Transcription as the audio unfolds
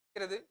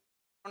சிரிக்கிறது,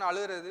 இன்னொன்று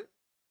அழுகிறது.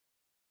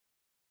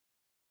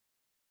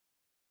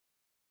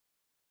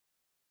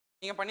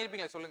 நீங்க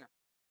பண்ணியிருப்பீங்களா சொல்லுங்க.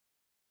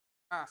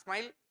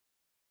 Smile,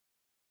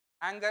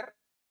 anchor,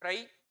 cry,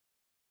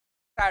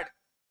 chat.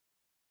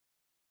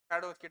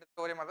 சேடும்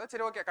கிட்ட ஒரே மாதிரி தான்.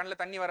 சரி ஓகே,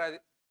 கண்ணில் தண்ணி வராது.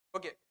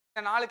 ஓகே,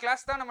 இந்த 4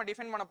 கிளாஸ் தான் நம்ம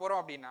டிஃபைன் பண்ண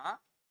போறோம் அப்படின்னா,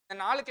 இந்த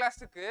 4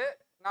 கிளாஸுக்கு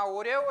நான்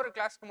ஒரே ஒரு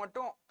கிளாஸ்க்கு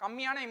மட்டும்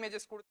கம்மியான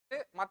இமேஜஸ் கொடுத்து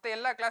மற்ற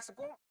எல்லா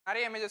கிளாஸுக்கும்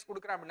நிறைய இமேஜஸ்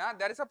கொடுக்குறேன் அப்படின்னா,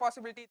 there is a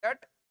possibility that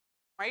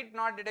might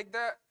not detect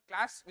the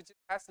class which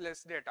has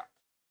less data.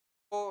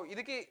 So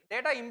இதுக்கு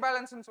டேட்டா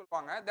இம்பேலன்ஸ்னு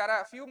சொல்லுவாங்க. there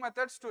are few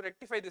methods to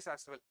rectify this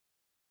as well.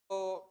 So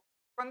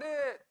வந்து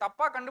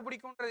தப்பா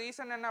கண்டுபிடிக்கும்ன்ற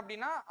ரீசன் என்ன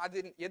அப்படின்னா, அது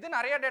எது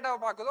நிறைய டேட்டாவை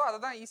பார்க்குதோ அதை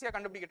தான் ஈஸியாக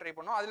கண்டுபிடிக்க ட்ரை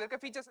பண்ணும். அதில் இருக்க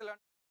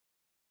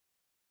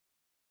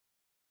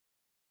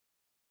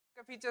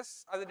ஃபீச்சர்ஸ்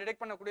அது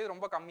டிடெக்ட் பண்ணக்கூடியது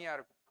ரொம்ப கம்மியா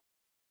இருக்கும்.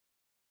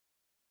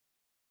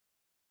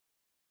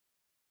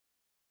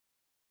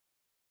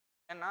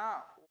 ஏன்னா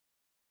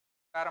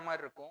வேற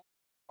மாதிரி இருக்கும்.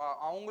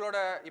 அவங்களோட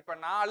இப்ப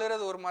நான்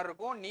அழுறது ஒரு மாதிரி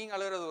இருக்கும், நீங்க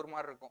அழுறது ஒரு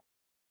மாதிரி இருக்கும்.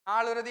 நான்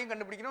அழுறதையும்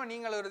கண்டுபிடிக்கணும்,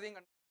 நீங்க அழுறதையும்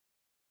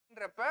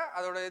கண்டுபிடிக்கிறப்ப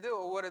அதோட இது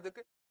ஒவ்வொரு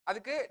இதுக்கு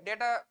அதுக்கு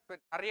டேட்டா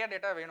நிறைய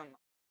டேட்டா வேணும்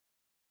தான்.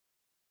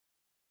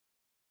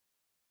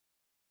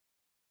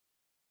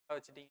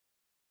 வச்சுட்டீங்க.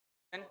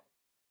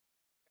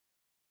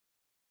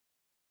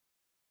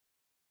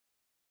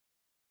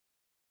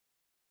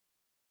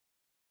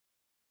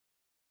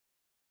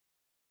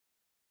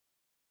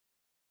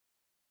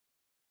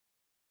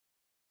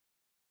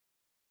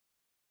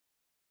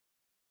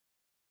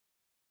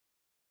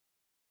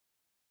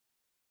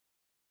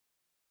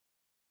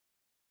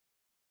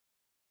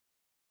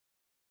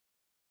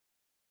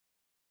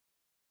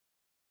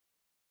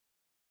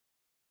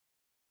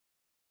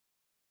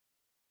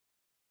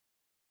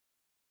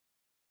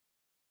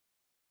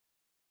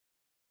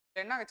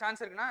 என்ன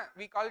சான்ஸ் இருக்குன்னா,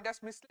 we call it as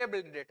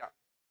mislabeled data.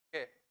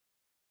 Okay,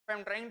 if I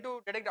am trying to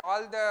detect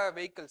all the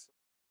vehicles,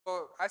 so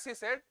as you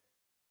said,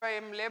 if I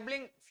am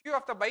labeling few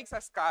of the bikes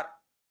as car,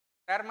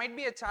 there might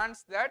be a chance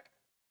that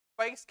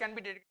bikes can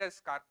be detected as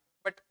car,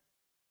 but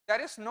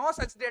there is no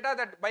such data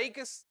that bike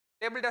is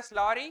labeled as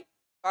lorry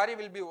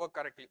will be work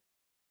correctly.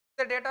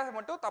 இந்த data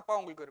மட்டும் தப்பா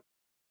உங்களுக்கு இருக்கும்.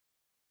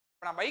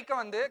 இப்போ நான் பைக்கை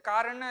வந்து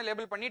காருன்னு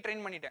label பண்ணி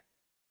ட்ரெயின் பண்ணிட்டேன்,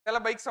 சில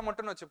பைக்ஸை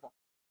மட்டும்னு வச்சுப்போம்.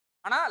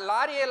 ஆனால்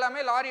லாரி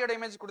எல்லாமே லாரியோட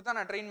இமேஜ் கொடுத்தா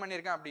நான் ட்ரெயின்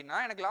பண்ணியிருக்கேன் அப்படின்னா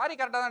எனக்கு லாரி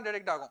கரெக்டாக தான்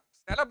டிடெக்ட் ஆகும்.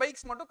 சில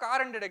பைக்ஸ் மட்டும்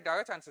காரன் டிடெக்ட்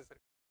ஆக சான்சஸ்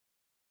இருக்கு.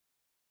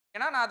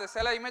 ஏன்னா நான் அதை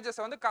சில இமேஜஸ்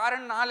வந்து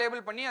காரன் நான்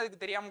லேபிள் பண்ணி அதுக்கு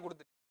தெரியாமல்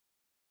கொடுத்துட்டேன்.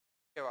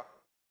 ஓகேவா?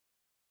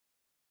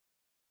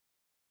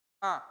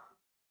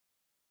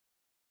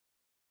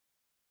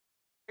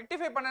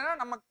 ரெக்டிஃபை பண்ணனா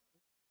நம்ம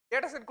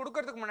டேட்டா செட்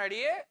கொடுக்கறதுக்கு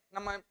முன்னாடியே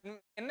நம்ம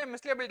என்ன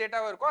மிஸ்லேபிள்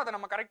டேட்டாவா இருக்கோ அதை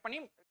நம்ம கரெக்ட் பண்ணி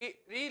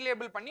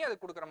ரீலேபிள் பண்ணி அது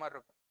கொடுக்குற மாதிரி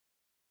இருக்கும்.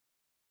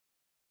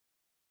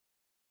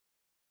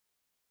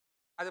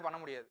 அது பண்ண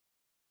முடியாது.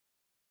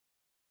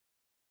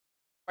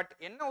 பட்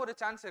என்ன ஒரு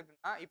சான்ஸ்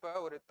இருக்குன்னா, இப்போ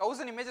ஒரு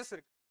 1000 இமேஜஸ்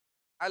இருக்கு,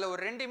 அதுல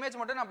ஒரு 2 இமேஜ்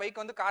மட்டும் நான்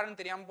பைக் வந்து காரன்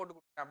தெரியாம போட்டு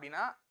கொடுத்தேன்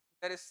அப்படின்னா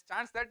there is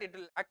chance that it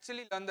will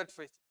actually learn that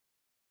face.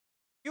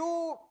 Few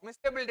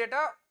mislabeled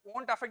data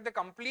won't affect the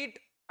complete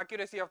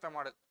accuracy of the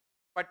model,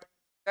 but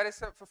there is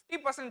a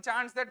 50%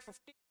 chance that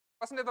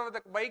 50% of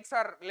the bikes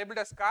are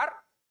labeled as car.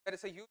 There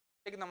is a huge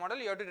mistake in the model.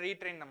 You have to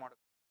retrain the model.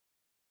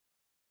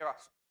 ஓகேவா?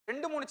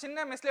 2-3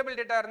 சின்ன மிஸ்லேபிள்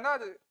data இருந்தா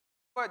அது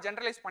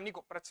generalise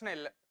பண்ணிக்கும், பிரச்சனை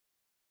இல்லை.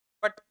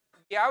 But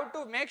you have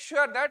to make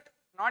sure that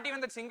not even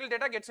that single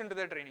data gets into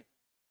the training.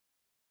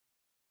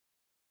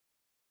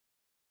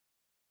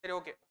 சரி,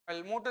 okay,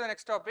 I'll move to the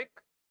next topic.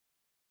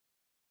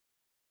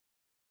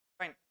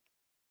 Fine.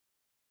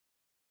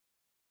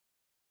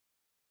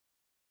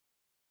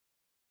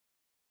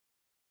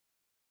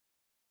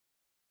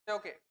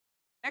 Okay,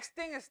 next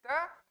thing is the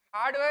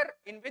hardware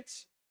in which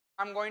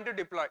I'm going to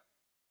deploy.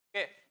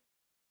 Okay,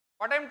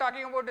 what I'm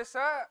talking about is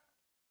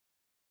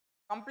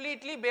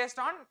completely based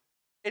on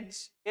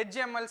edge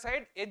ML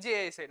side, edge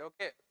AI side.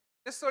 Okay,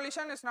 this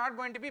solution is not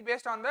going to be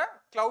based on the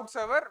cloud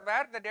server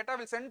where the data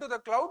will send to the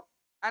cloud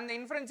and the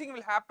inferencing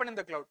will happen in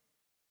the cloud.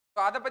 So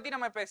அதை பத்தி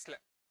நம்ம பேசல.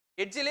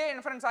 எட்ஜ்லயே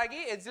inference ஆகி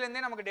எட்ஜ்ல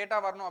இருந்தே நமக்கு data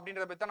வரணும்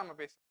அப்படின்றத பத்தி தான் நம்ம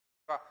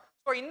பேசுறோம்.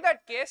 So in that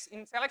case,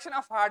 in selection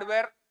of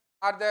hardware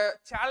or the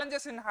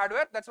challenges in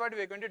hardware, that's what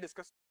we are going to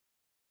discuss.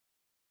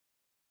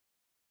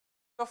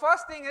 So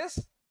first thing is,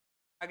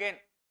 again,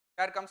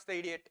 there comes the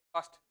idiot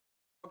cost.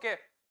 Okay,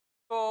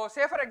 so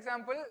say for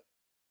example,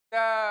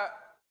 the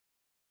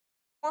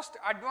most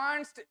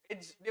advanced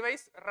edge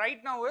device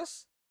right now is,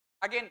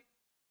 again,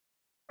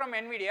 from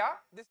NVIDIA.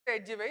 This is the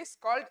edge device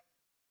called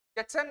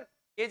Jetson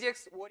AGX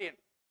Orient.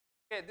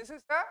 Okay, this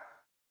is the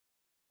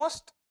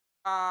most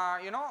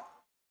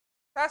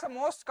has a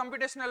most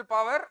computational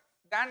power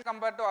than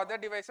compared to other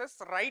devices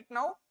right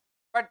now,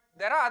 but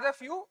there are other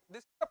few.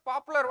 This is the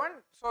popular one,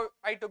 so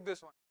I took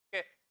this one.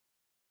 Okay,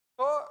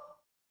 so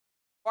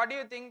what do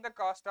you think the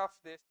cost of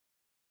this?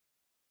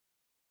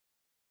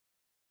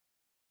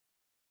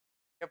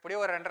 எப்படியோ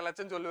ஒரு 2.5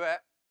 லட்சம் சொல்லுவேன்,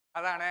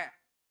 அதானே?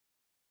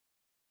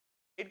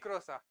 8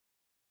 crores.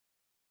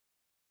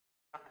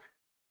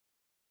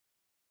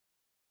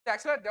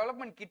 ஆக்சுவலா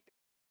development kit,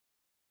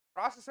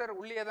 processor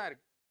உள்ளே தான்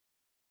இருக்கு.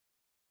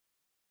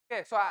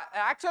 Okay, so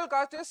actual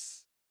cost is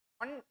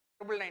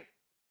 199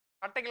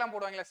 சட்டைக்கெல்லாம்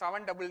போடுவாங்களே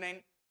 799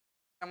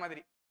 இந்த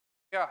மாதிரி.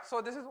 Yeah, so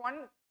this is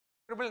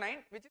 199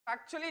 which is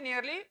actually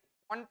nearly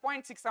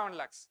 1.67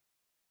 lakhs.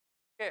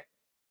 Okay,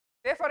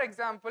 say for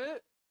example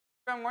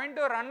if I'm going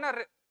to run a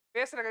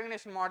face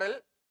recognition model,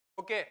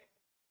 okay,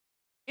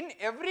 in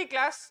every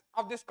class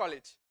of this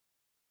college,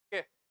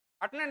 okay,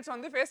 attendance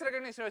வந்து face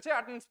recognition வச்சு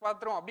attendance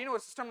பாத்துறோம் அப்படினு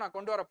ஒரு system நான்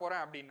கொண்டு வர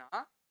போறேன் அப்படினா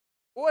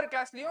ஒவ்வொரு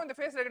கிளாஸ்லயும் இந்த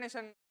face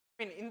recognition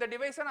இந்த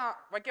டிவைஸை நான்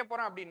வைக்க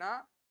போறேன் அப்படினா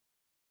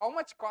how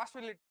much cost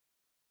will it,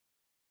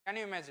 can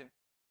you imagine?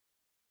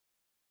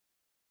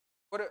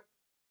 ஒரு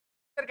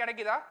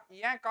கிடைக்குதா?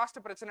 ஏன் காஸ்ட்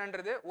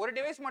பிரச்சனைன்றது ஒரு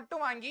டிவைஸ்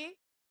மட்டும் வாங்கி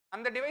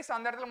அந்த டிவைஸ்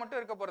அந்த இடத்துல மட்டும்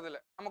இருக்க போறது இல்ல,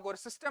 நமக்கு ஒரு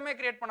சிஸ்டமே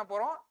கிரியேட் பண்ண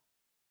போறோம்,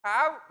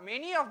 have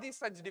many of these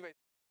such device.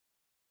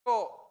 So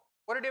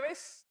ஒரு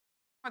device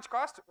much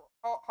cost,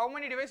 how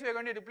many device we are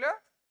going to deploy,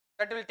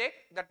 that will take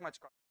that much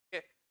cost.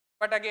 Okay,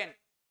 but again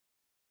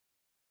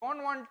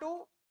don't want to,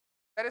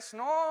 there is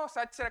no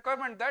such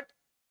requirement that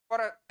for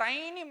a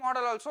tiny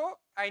model also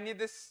I need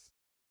this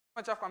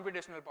much of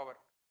computational power.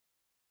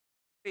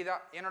 புரியுதா?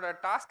 என்னோட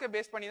டாஸ்கை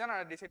base பண்ணி தான்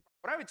நான் decide பண்ண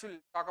போறேன், which will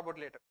talk about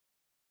later.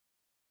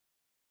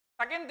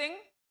 Second thing,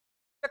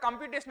 the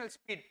computational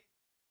speed.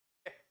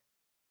 Okay.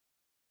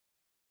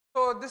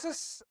 So this is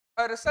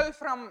a result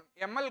from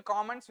ML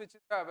Commons, which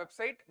is a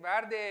website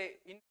where they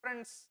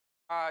inference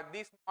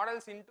these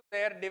models into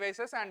their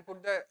devices and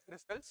put the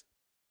results.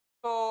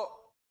 So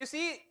you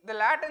see the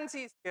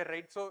latency is here,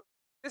 right? So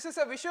this is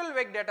a visual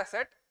wake data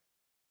set.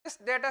 This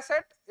data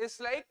set is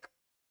like,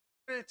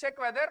 will check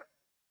whether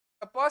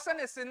a person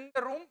is in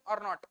the room or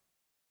not.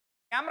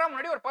 Camera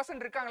முன்னாடி ஒரு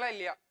person இருக்காங்களா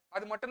இல்லையா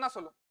அது மட்டும் தான்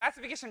சொல்லும்.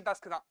 Classification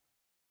task தான்,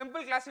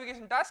 simple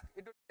classification task.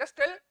 It will just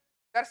tell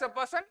there is a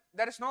person,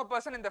 there is no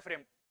person in the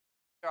frame.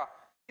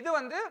 இது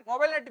வந்து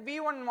MobileNet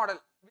V1 model,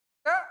 which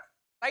is a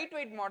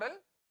lightweight model.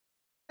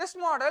 This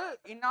model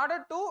in order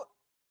to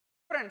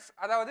inference,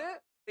 அதாவது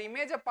இந்த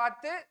இமேஜை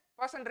பார்த்து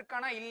person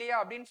இருக்கானா இல்லையா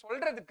அப்படின்னு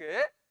சொல்றதுக்கு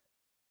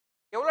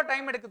எவ்வளவு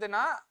time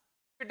எடுக்குதுன்னா,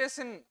 it is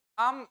in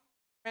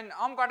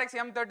ARM Cortex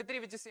M33,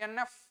 which is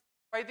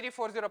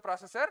NF5340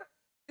 processor,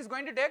 is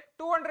going to take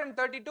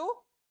 232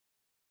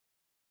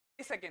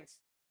 milliseconds.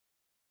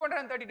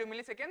 232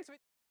 milliseconds,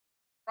 which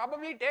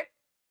probably take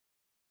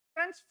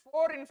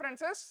 4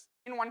 inferences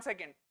in 1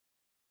 second.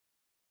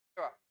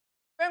 So,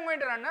 if I am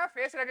going to run a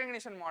face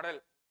recognition model,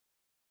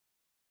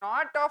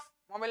 not of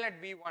MobileNet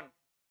V1,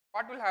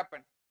 what will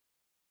happen?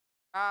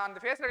 அந்த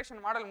face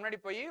recognition model முன்னாடி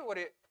போய்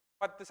ஒரு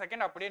 10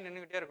 second அப்படியே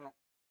நின்னுகிட்டே இருக்கணும்,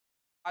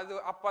 அது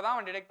அப்பதான்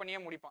அவன் detect பண்ணியே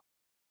முடிப்பான்.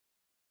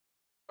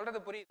 சொல்றது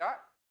புரியுதா?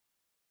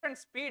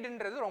 இன்ஃபரன்ஸ்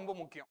ஸ்பீடுன்றது ரொம்ப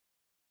முக்கியம்.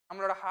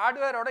 நம்மளோட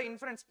ஹார்ட்வேரோட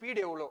இன்ஃபரன்ஸ் ஸ்பீடு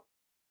எவ்வளோ,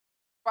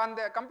 இப்போ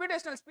அந்த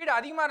கம்ப்யூட்டேஷனல் ஸ்பீடு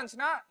அதிகமாக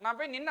இருந்துச்சுன்னா நான்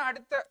போய் நின்று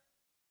அடுத்த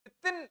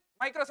within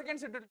micro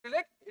seconds it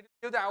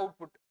will the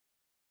output.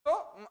 So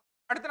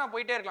அடுத்து நான்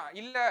போயிட்டே இருக்கலாம்.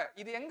 இல்லை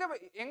இது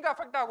எங்கே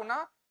அஃபெக்ட் ஆகும்னா,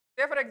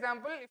 say for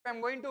example if I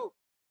am going to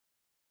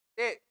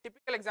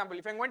typical example,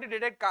 if I am going to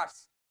detect cars,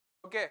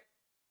 okay,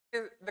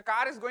 the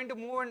car is going to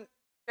move in,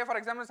 say for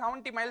example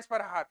 70 miles per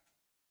hour,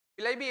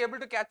 will I be able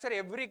to capture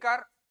every car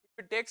if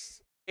it takes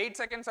 8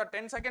 seconds or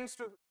 10 seconds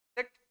to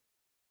detect?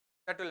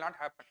 That will not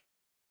happen.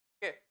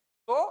 Okay,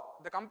 so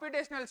the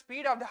computational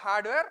speed of the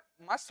hardware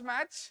must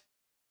match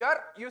your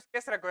use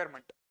case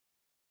requirement.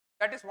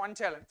 That is one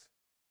challenge.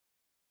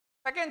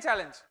 Second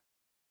challenge,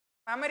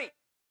 memory.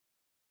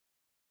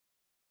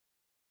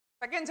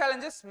 Second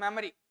challenge is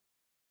memory.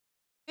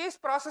 These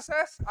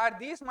processors or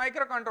these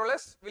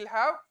microcontrollers will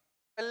have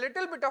a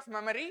little bit of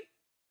memory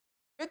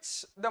which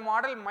the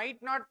model might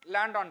not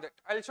land on that.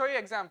 I'll show you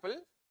example.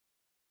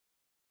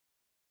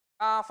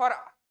 For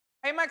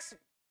HiMax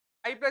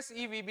I plus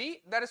EVB,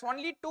 there is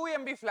only 2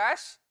 MB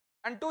flash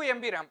and 2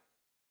 MB RAM.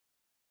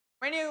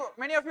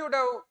 Many of you would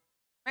have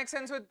make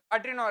sense with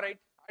Adreno,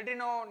 right?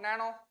 Adreno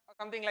Nano or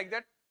something like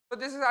that. So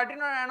this is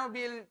Adreno Nano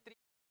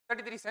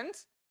BL33 cents.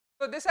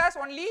 So this has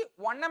only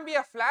 1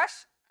 MB of flash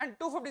and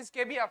 256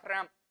 KB of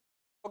RAM.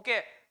 Okay,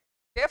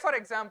 say for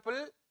example,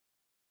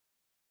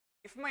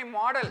 if my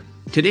model...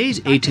 Today's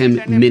ATEM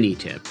mini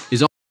tip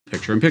is all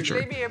picture-in-picture.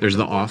 There's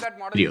the off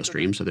video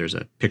stream, so there's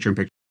a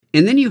picture-in-picture.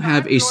 And then you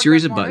have a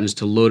series of buttons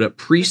to load up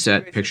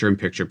preset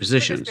picture-in-picture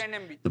positions.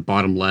 The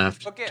bottom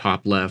left,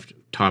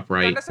 top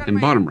right, and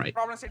bottom right.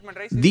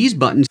 These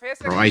buttons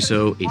are ISO,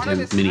 ATEM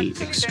Mini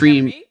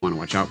Extreme, want to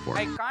watch out for.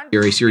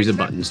 Here are a series of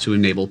buttons to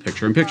enable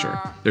picture-in-picture.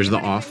 There's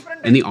the off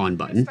and the on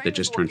button that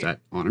just turns that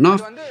on and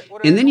off.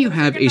 And then you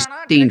have a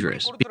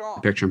dangerous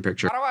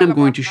picture-in-picture. I'm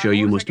going to show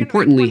you, most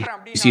importantly,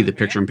 you see the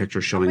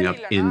picture-in-picture showing up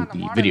in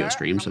the video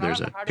stream. So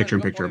there's a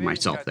picture-in-picture of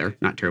myself there.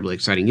 Not terribly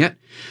exciting yet.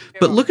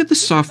 But look at the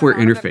software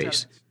interface.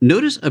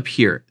 Notice up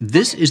here,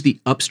 this is the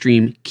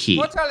upstream key.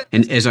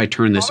 And as I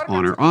turn this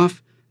on or off,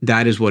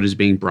 that is what is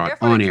being brought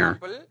on air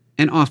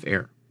and off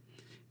air.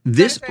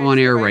 This on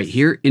air right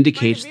here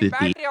indicates that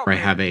I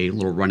have a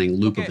little running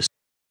loop of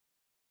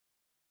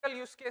a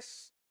use case.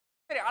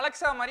 சரி,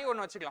 Alexa மாதிரி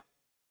ஒன்று வச்சுக்கலாம்.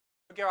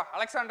 ஓகேவா?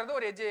 அலெக்சான்றது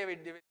ஒரு edge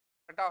device.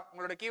 கரெக்டா?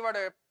 உங்களோட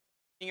keyword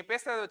நீங்க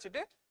பேசுறதை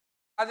வச்சுட்டு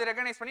அது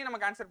ரெகனைஸ் பண்ணி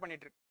நமக்கு ஆன்சர்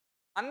பண்ணிட்டு இருக்கு.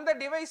 அந்த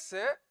டிவைஸ்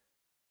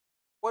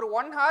ஒரு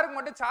 1 ஹவருக்கு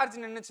மட்டும் சார்ஜ்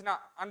நின்னுச்சுன்னா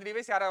அந்த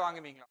டிவைஸ் யாராவது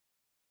வாங்குவீங்களா?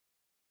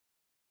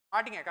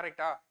 மாட்டீங்க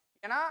கரெக்ட்டா?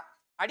 ஏன்னா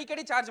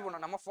அடிக்கடி சார்ஜ்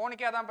பண்ணணும். நம்ம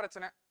ஃபோனுக்கே அதான்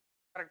பிரச்சனை.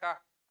 கரெக்ட்டா?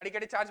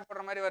 அடிக்கடி சார்ஜ்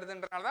போடுற மாதிரி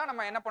வருதுன்றனால தான்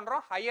நம்ம என்ன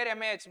பண்றோம்? Higher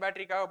mAh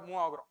பேட்டரிக்காக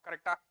move ஆகுறோம்.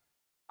 கரெக்ட்டா?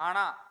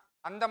 ஆனா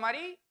அந்த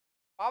மாதிரி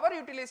பவர்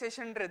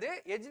யூட்டிலைசேஷன்ன்றது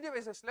எட்ஜ்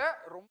டிவைசஸ்ல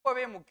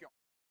ரொம்பவே முக்கியம்.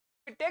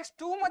 It takes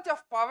too much of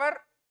power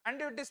and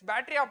it is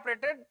battery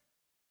operated,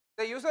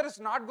 the user is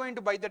not going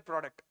to buy that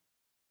product.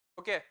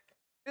 Okay,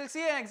 we'll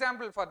see an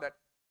example for that.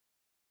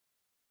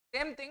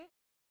 Same thing.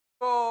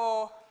 So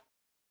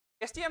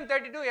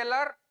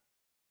STM32LR,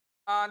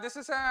 this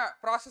is a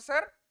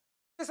processor.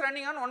 It is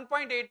running on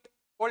 1.8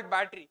 volt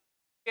battery.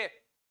 Okay,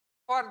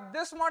 for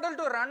this model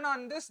to run on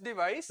this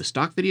device, the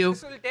stock video,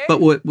 but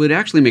what would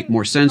actually make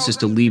more sense is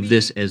to leave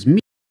this as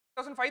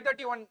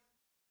 1531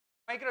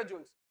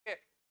 microjoules. Okay,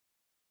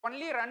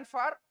 only run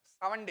for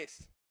 7 days,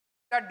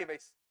 that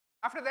device.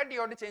 After that you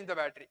have to change the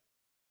battery.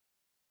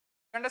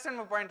 You understand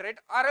my point, right?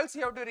 Or else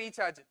you have to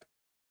recharge it.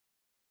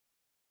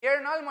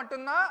 7 நாள்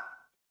மட்டும்தான்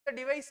இந்த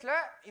டிவைஸ்ல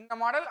இந்த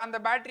model அந்த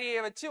பேட்டரியை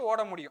வச்சு ஓட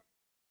முடியும்.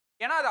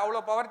 ஏன்னா அது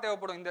அவ்வளோ பவர்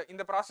தேவைப்படும்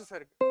இந்த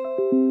ப்ராசஸருக்கு.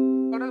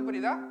 சொல்றது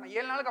புரியுதா?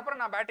 7 நாளுக்கு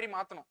அப்புறம் நான் பேட்டரி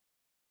மாற்றணும்,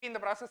 இந்த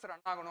ப்ராசஸர்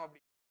ரன் ஆகணும்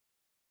அப்படி.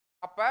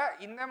 அப்போ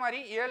இந்த மாதிரி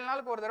 7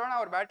 நாளுக்கு ஒரு தடவை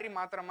நான் ஒரு பேட்டரி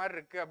மாற்றுற மாதிரி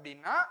இருக்கு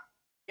அப்படின்னா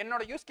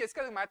என்னோட யூஸ்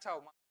கேஸ்க்கு அது மேட்ச்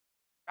ஆகுமா?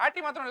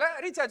 பேட்டரி மாத்திரம் இல்லை,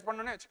 ரீசார்ஜ்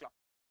பண்ணணும்னு வச்சுக்கலாம்.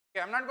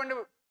 Okay, I'm not going to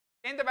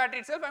change the battery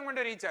itself, I'm going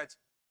to recharge.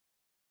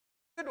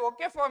 Is it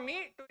okay for me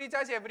to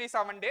recharge every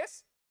 7 days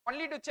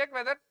only to check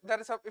whether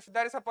if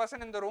there is a person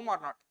in the room or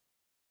not?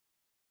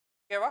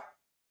 Okay va?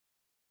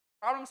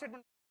 Problem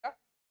statement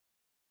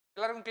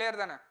எல்லாருக்கும் clear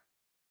தானே?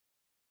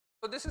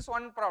 So this is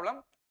one problem.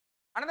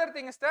 Another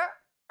thing is the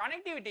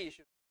connectivity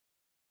issue.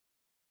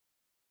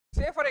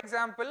 Say for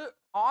example,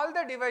 all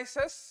the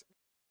devices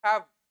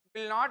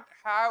will not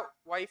have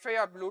Wi-Fi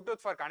or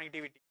Bluetooth for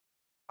connectivity.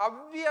 How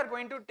we are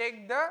going to take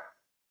the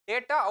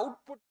data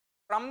output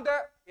from the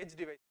edge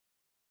device?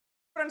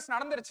 Difference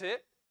நடந்துருச்சு,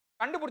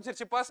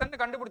 கண்டுபிடிச்சிருச்சு, person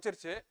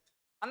கண்டுபிடிச்சிருச்சு.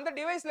 அந்த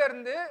டிவைஸ்ல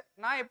இருந்து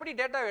நான் எப்படி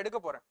data எடுக்க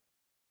போறேன்?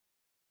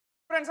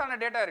 Difference ஆன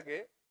data இருக்கு,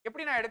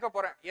 எப்படி நான் எடுக்க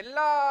போறேன்?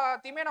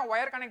 எல்லாத்தையுமே நான்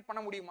ஒயர் கனெக்ட்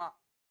பண்ண முடியுமா?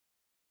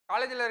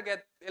 காலேஜில் இருக்க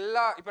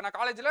இப்போ நான்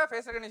காலேஜில்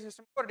ஃபேஸ் ரெகக்னிஷன்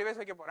சிஸ்டம்க்கு ஒரு டிவைஸ்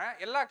வைக்க போறேன்.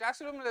 எல்லா கிளாஸ்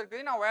ரூமில்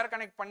இருக்கிறது நான் ஒயர்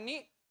கனெக்ட் பண்ணி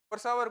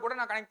ஒரு சர்வர் கூட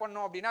நான் கனெக்ட்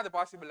பண்ணணும் அப்படின்னா அது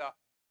பாசிபிளா?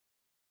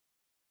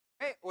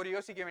 ஒரு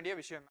யோசிக்க வேண்டிய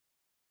விஷயம் தான்.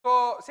 ஸோ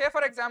சே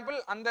ஃபார் எக்ஸாம்பிள்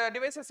அந்த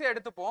டிவைசஸே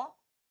எடுத்துப்போம்.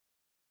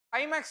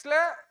 ஐமேக்ஸில்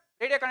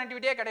ரேடியோ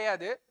கனெக்டிவிட்டியே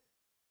கிடையாது.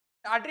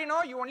 Adreno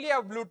you only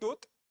have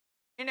Bluetooth.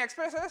 In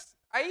Expresses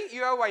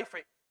you have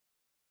Wi-Fi.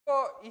 So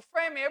if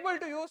I am able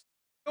to use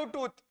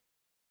Bluetooth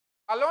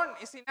alone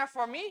is enough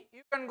for me,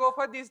 you can go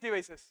for these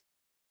devices.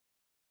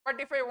 But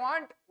if I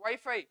want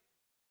Wi-Fi,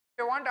 if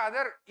I want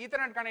other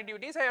Ethernet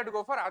connectivities, I have to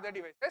go for other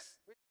devices,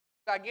 which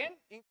will again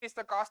increase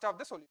the cost of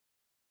the solution.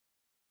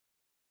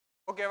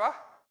 Okay va?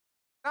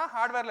 This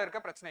hardware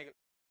irukka prachanaigal.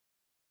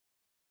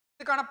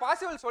 Idukana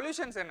possible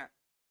solutions enna?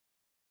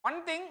 One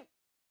thing,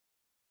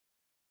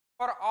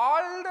 for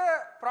all the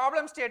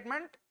problem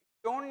statement,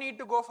 you don't need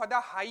to go for the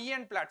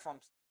high-end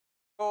platforms.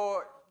 So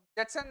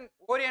Jetson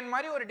Orion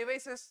மாதிரி ஒரு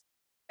devices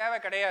தேவை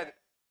கிடையாது.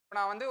 இப்போ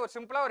நான் வந்து ஒரு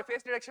சிம்பிளாக ஒரு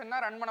ஃபேஸ் டிடெக்ஷன்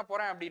தான் ரன் பண்ண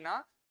போகிறேன் அப்படின்னா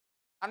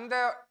அந்த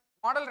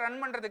மாடல் ரன்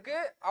பண்ணுறதுக்கு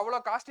அவ்வளோ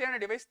காஸ்ட்லியான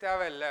டிவைஸ்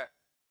தேவையில்லை.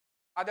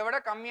 அதை விட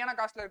கம்மியான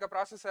காஸ்ட்டில் இருக்க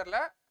ப்ராசஸரில்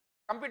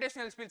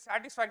கம்ப்யூட்டேஷனல் ஸ்பீட்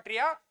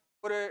சாட்டிஸ்ஃபேக்டரியாக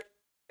ஒரு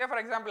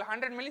ஃபார் எக்ஸாம்பிள்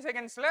 100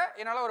 மில்லிசெகண்ட்ஸில்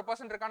என்னால் ஒரு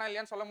பர்சன்ட் இருக்கானா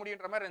இல்லையான்னு சொல்ல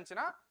முடியுன்ற மாதிரி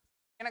இருந்துச்சுன்னா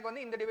எனக்கு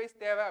வந்து இந்த டிவைஸ்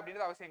தேவை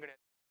அப்படின்றது அவசியம்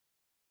கிடையாது.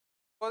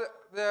 So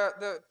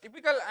the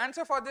typical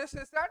answer for this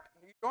is that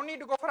you don't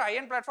need to go for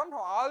high-end platform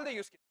for all the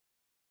use cases.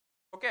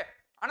 Okay.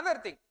 Another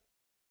thing,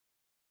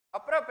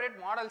 appropriate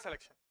model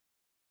selection.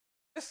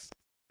 This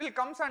will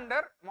comes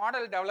under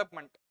model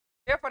development.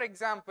 Say for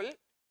example,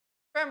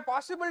 if I am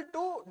possible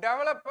to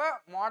develop a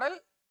model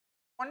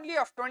only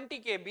of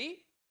 20 kb,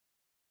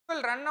 it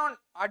will run on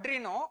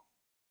Adreno,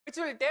 which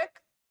will take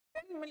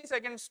 10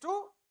 milliseconds to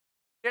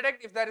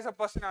detect if there is a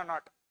person or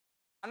not.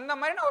 அந்த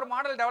மாதிரி நான் ஒரு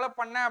model develop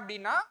பண்ணேன்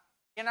அப்படின்னா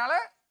என்னால்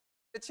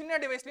இந்த சின்ன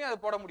டிவைஸ்லையும் அது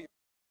போட முடியும்.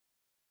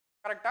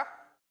 கரெக்டா?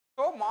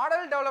 So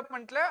model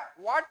டெவலப்மெண்ட்ல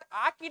what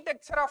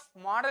architecture of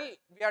model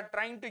we are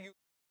trying to use.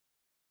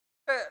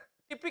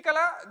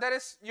 Typically there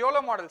is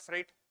YOLO models,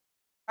 right?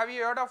 Have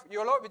you heard of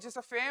YOLO, which is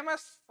a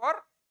famous for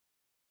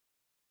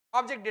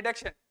object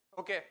detection?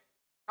 Okay,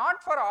 not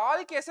for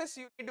all cases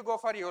you need to go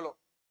for YOLO.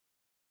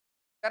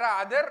 There are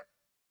other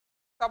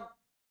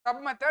sub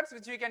methods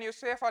which we can use,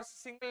 say for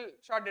single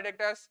shot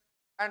detectors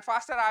and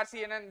faster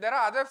RCNN. There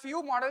are other few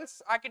models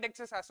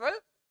architectures as well,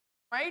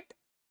 might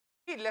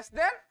be less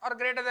than or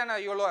greater than a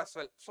YOLO as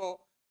well. So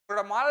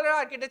உங்களோட model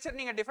architecture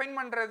நீங்க define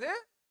பண்றது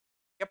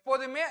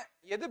எப்போதுமே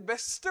எது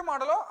best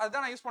மாடலோ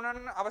அதுதான் நான் use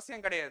பண்ணணும்னு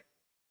அவசியம் கிடையாது.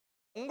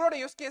 உங்களோட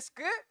யூஸ்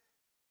கேஸ்க்கு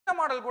இந்த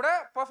மாடல் கூட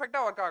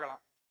பர்ஃபெக்டா ஒர்க்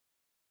ஆகலாம்.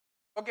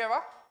 ஓகேவா?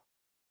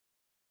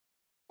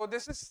 So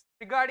this is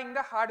regarding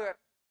the hardware.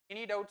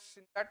 Any doubts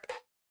in that?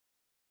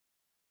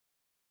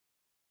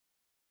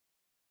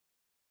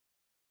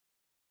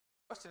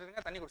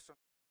 தண்ணி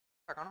குடிச்சிட்டோம்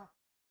காணோம்.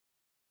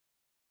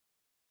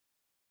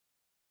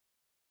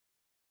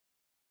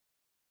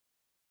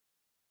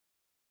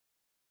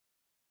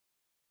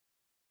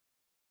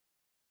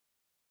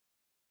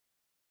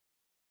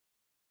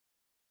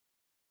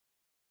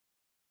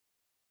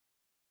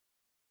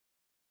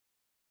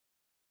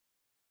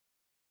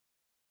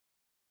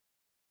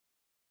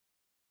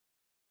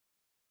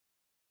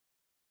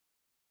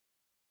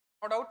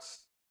 No doubts?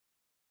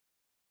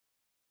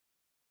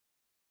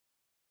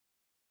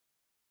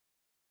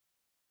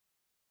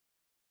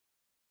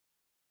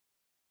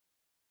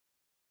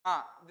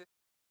 This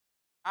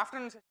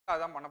afternoon session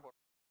அதான் பண்ண போறோம்.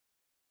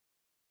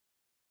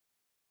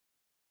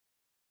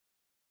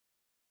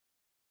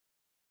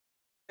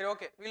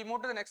 Okay, we'll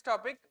move to the next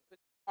topic,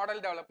 model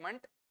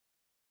development.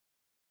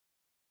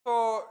 So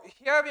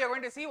here we are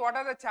going to see what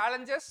are the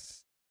challenges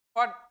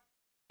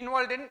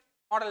involved in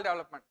model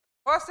development.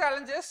 First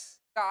challenge is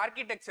the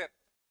architecture.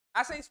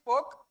 As I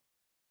spoke,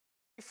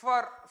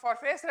 for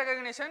face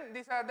recognition,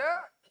 these are the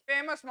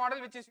famous model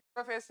which is used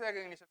for face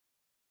recognition.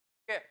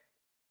 Okay,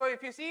 so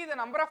if you see the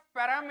number of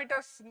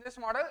parameters in this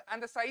model and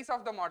the size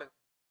of the model.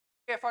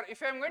 Okay,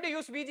 if I am going to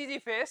use BGG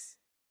face,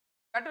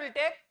 that will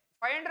take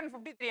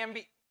 553 MB.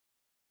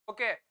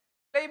 Okay,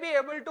 will I be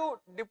able to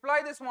deploy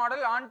this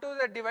model onto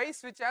the device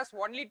which has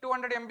only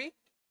 200 MB?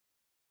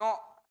 No,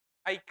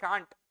 I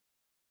can't.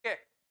 Okay,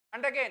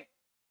 and again,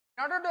 in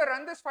order to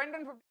run this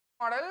 550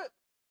 model,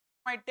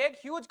 might take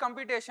huge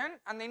computation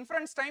and the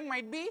inference time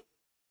might be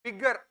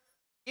bigger,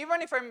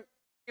 even if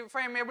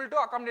I am able to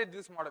accommodate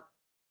this model.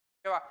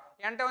 ஓகேவா,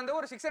 என்கிட்ட வந்து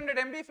ஒரு 600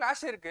 MB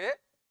flash இருக்கு,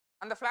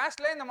 அந்த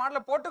ஃப்ளாஷ்ல இந்த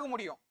மாடலை போட்டுக்க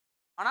முடியும்.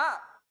 ஆனால்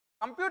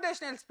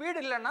கம்ப்யூட்டேஷனல் ஸ்பீட்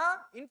இல்லைன்னா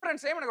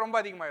இன்ஃபரன்ஸ் டைம் எனக்கு ரொம்ப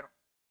அதிகமாயிரும்.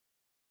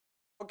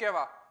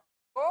 ஓகேவா,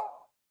 ஸோ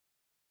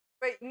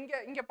இப்போ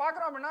இங்கே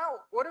பார்க்குறோம் அப்படின்னா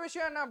ஒரு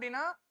விஷயம் என்ன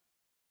அப்படின்னா,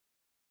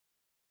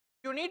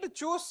 you need to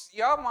choose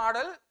your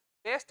model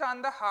based on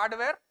the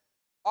hardware,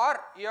 or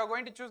you are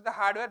going to choose the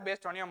hardware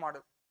based on your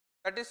model.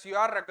 That is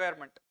your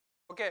requirement.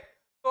 Okay,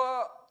 so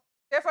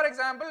say for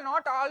example,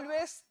 not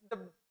always the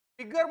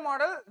bigger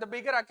model, the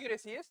bigger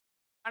accuracy is,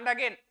 and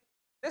again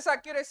this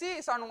accuracy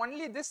is on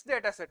only this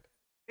data set.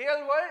 Real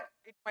world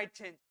it might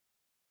change.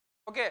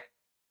 Okay,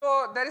 so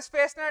there is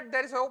FaceNet,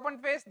 there is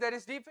OpenFace, there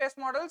is deep face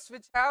models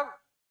which have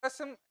a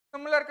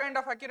similar kind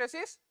of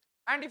accuracies,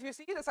 and if you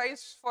see the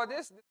size for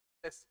this,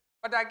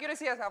 but the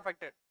accuracy has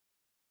affected.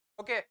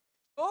 Okay,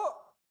 so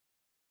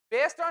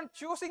based on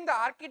choosing the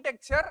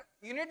architecture,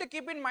 you need to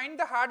keep in mind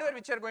the hardware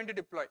which you are going to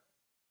deploy.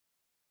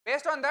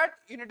 Based on that,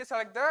 you need to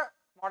select the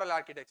model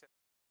architecture.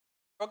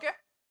 Okay,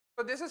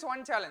 so this is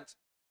one challenge.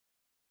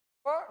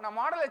 இப்போ நான்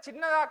மாடலை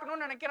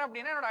சின்னதாக்கணும்னு நினைக்கிறேன்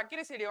அப்படின்னா என்னோட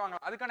accuracy அடி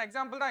வாங்கலாம். அதுக்கான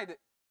example தான் இது.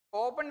 இப்போ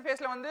ஓப்பன்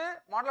ஃபேஸில் வந்து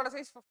மாடலோட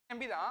சைஸ் 50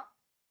 MB தான்,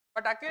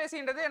 பட்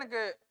அக்யூரசின்றது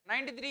எனக்கு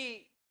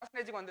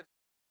 93% வந்துருச்சு.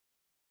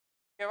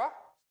 ஓகேவா,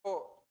 ஸோ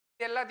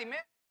இது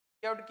எல்லாத்தையுமே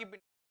you have to keep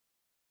in.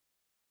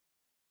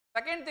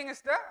 Second thing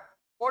is the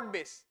code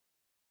base.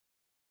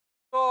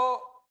 So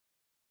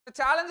the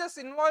challenges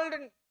involved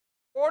in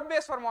code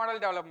base for model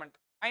development.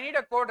 I need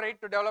a code, right,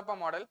 to develop a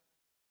model.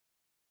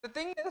 The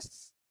thing is,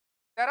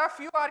 there are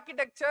few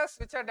architectures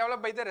which are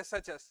developed by the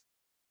researchers.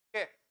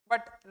 Okay,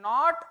 but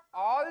not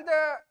all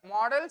the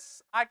models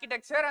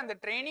architecture and the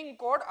training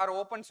code are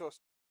open source.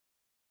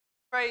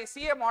 If I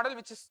see a model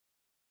which is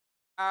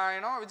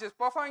which is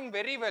performing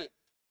very well,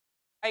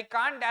 I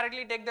can't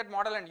directly take that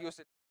model and use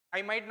it.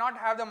 I might not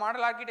have the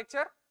model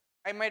architecture,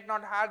 I might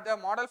not have the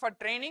model for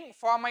training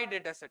for my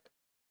data set.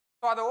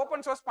 So அதை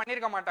open source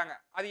பண்ணியிருக்க மாட்டாங்க.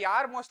 அது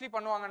யார் mostly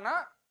பண்ணுவாங்கன்னா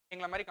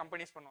எங்களை மாதிரி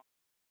companies பண்ணுவாங்க.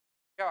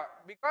 Yeah,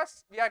 because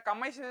we are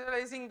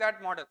commercializing that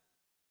model.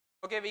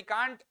 Okay, we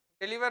can't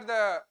deliver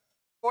the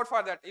code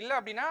for that. இல்லை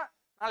அப்படின்னா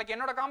நாளைக்கு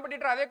என்னோட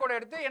காம்படிட்டர் அதே கோடை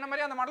எடுத்து என்ன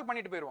மாதிரி அந்த மாடல்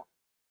பண்ணிட்டு போயிடுவோம்.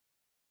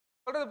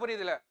 சொல்றது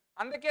புரியுதுல?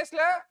 அந்த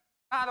கேஸ்ல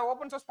நான் அதை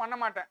ஓப்பன் சோர்ஸ் பண்ண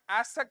மாட்டேன்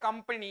ஆஸ் அ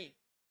கம்பெனி.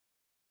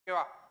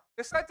 ஓகேவா,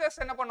 ரிசர்ச்சர்ஸ்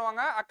என்ன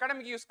பண்ணுவாங்க,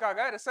 அகாடமிக்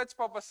யூஸ்க்காக ரிசர்ச்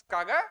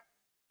பர்பஸ்க்காக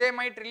they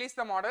might release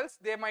the models,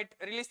 they might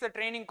release the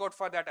training code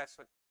for that as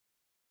well.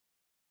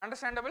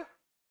 Understandable?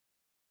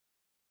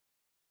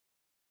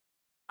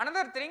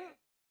 Another thing,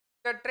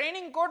 the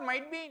training code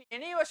might be in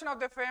any version of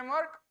the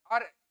framework or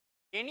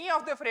any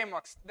of the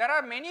frameworks. There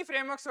are many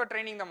frameworks for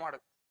training the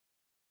model.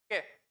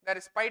 Okay, there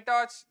is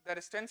PyTorch, there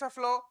is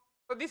TensorFlow.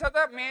 So these are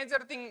the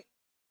major thing.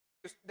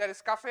 There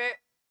is Cafe.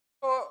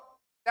 So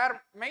there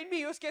might be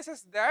use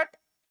cases that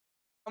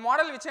a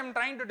model which I am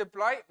trying to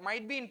deploy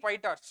might be in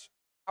PyTorch.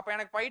 அப்போ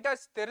எனக்கு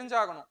PyTorch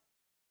தெரிஞ்சாகணும்,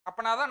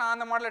 அப்போனா தான் நான்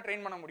அந்த மாடலை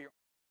train பண்ண முடியும்.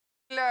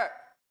 இல்லை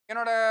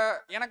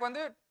எனக்கு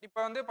வந்து இப்போ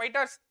வந்து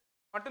PyTorch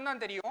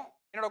மட்டும்தான் தெரியும்,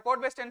 என்னோட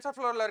கோட் பேஸ்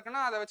டென்சர்ஃப்ளோவில்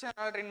இருக்குன்னா அதை வச்சு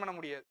என்னால் ட்ரெயின் பண்ண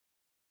முடியாது.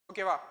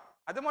 ஓகேவா,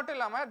 அது மட்டும்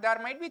இல்லாமல்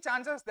there might be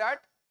chances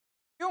that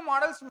few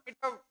models might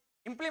have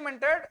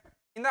implemented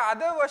in the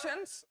other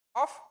versions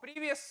of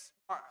previous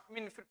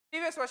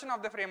version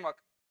of the framework.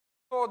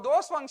 So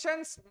those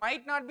functions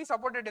might not be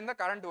supported in the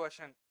current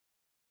version.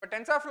 But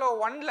TensorFlow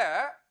 1ல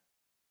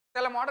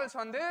சில models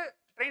வந்து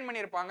train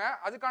பண்ணியிருப்பாங்க,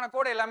 அதுக்கான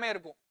கோடு எல்லாமே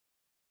இருக்கும்.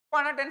 இப்போ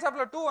ஆனால்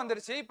TensorFlow 2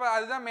 வந்துருச்சு, இப்போ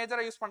அதுதான்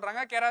மேஜராக யூஸ்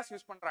பண்ணுறாங்க, கேராஸ்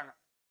யூஸ் பண்ணுறாங்க.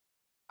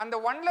 அந்த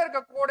 1ல இருக்க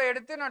கோடை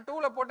எடுத்து நான்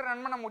 2ல போட்டு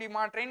ரன் பண்ண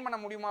முடியுமா, ட்ரெயின் பண்ண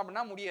முடியுமா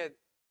அப்படின்னா முடியாது.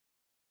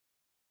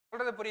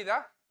 சொல்றது புரியுதா?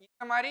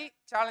 இந்த மாதிரி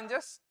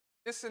challenges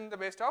is in the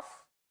base of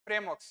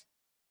frameworks.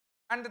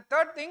 And the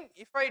third thing,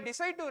 if I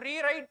decide to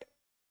rewrite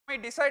my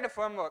desired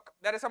framework,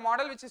 there is a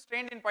model which is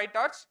trained in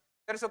PyTorch,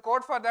 there is a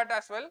code for that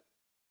as well.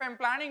 If I am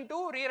planning to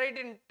rewrite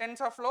in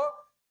TensorFlow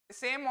the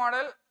same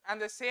model and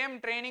the same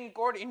training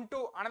code into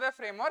another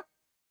framework,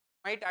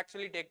 might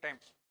actually take time.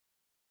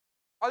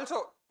 Also,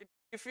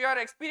 if you are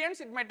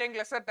experienced, it might take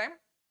lesser time,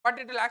 but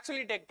it will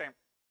actually take time.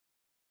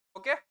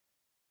 Okay,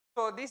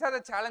 so these are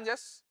the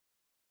challenges.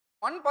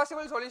 One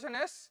possible solution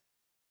is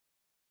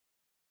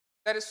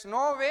there is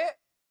no way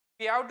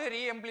we have to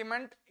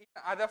re-implement in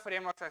other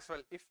frameworks as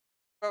well. If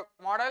the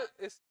model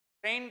is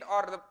trained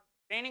or the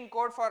training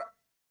code for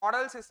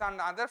models is on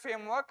the other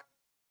framework,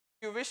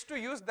 if you wish to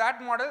use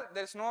that model,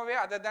 there is no way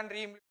other than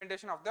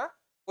re-implementation of the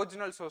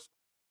original source.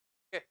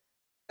 Okay,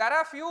 there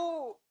are few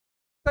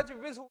such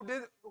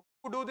people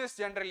who do this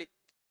generally.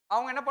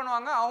 அவங்க என்ன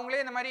பண்ணுவாங்க, அவங்களே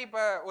இந்த மாதிரி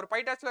இப்போ ஒரு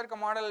பைடாஸ்ல இருக்க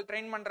model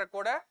train பண்ற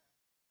கூட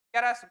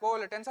கேராஸ்க்கோ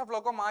இல்லை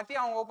டென்சர்ஃப்ளோக்கோ மாற்றி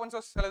அவங்க ஓப்பன்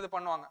சோர்ஸ் சிலது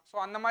பண்ணுவாங்க. ஸோ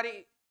அந்த மாதிரி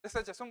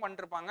ரிசர்ச்சஸும்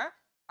பண்ணிருப்பாங்க.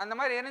 அந்த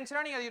மாதிரி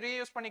இருந்துச்சுன்னா நீங்கள் அதை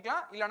ரீயூஸ்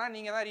பண்ணிக்கலாம், இல்லைனா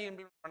நீங்கள் தான்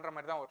ரீஇம்ப்ளிமெண்ட் பண்ணுற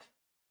மாதிரி தான் வரும்.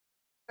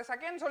 The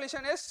second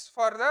solution is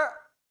for the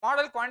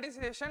model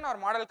quantization or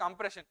model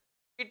compression.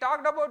 We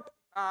talked about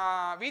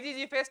VGG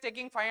phase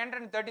taking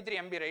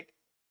 533 MB, right?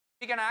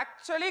 We can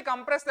actually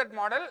compress that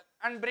model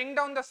and bring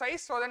down the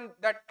size so then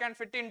that can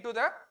fit into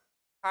the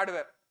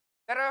hardware.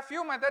 There are a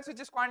few methods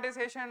which is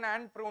quantization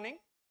and pruning.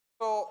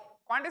 So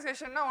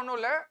quantization na onnu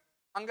illa,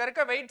 anga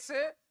irukka weights,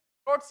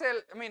 float cell,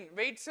 I mean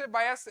weights,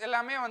 bias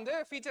ellame vandu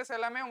features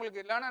ellame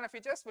ungalku learn ana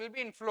features will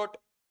be in float.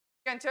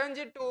 You can change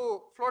it to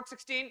float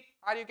 16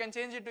 or you can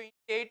change it to int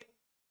 8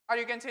 or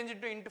you can change it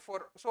to int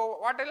 4. So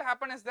what will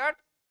happen is that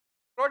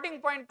floating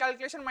point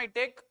calculation might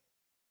take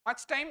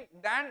much time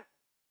than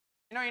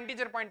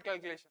integer point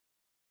calculation.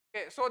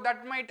 Okay, so that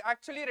might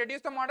actually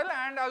reduce the model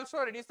and also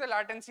reduce the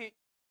latency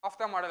of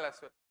the model as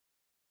well.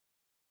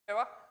 Okay,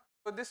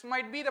 so this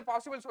might be the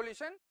possible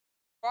solution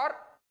for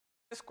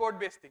this code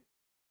based thing.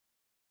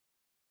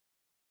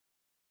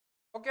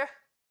 Okay,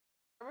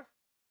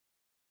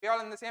 we all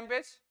on the same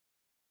page?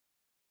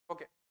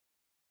 Okay,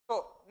 so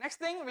next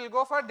thing we'll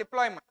go for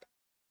deployment.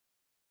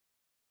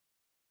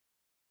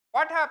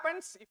 What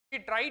happens if we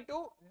try to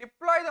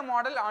deploy the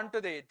model onto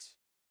the edge?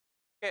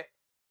 Okay,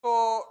 so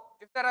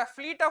if there are a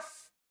fleet of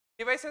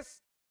devices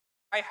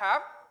I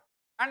have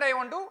and I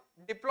want to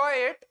deploy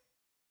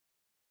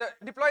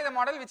the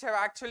model which I have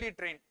actually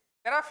trained,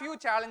 there are few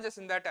challenges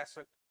in that as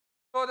well.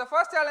 So the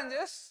first challenge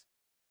is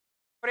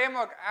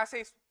framework, as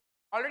I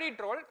already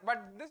told, but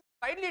this is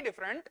slightly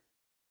different.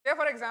 Say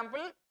for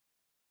example,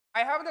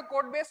 I have the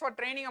code base for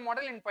training a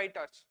model in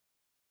PyTorch,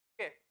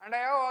 okay, and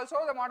I have also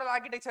the model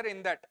architecture in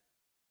that,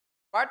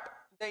 but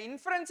the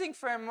inferencing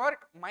framework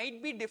might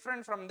be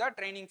different from the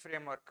training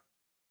framework.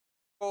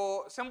 So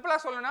simple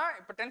சொல்லணும்னா,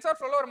 இப்போ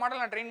TensorFlow ஒரு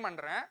model நான் train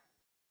பண்றேன்,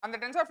 அந்த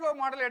TensorFlow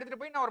model எடுத்துட்டு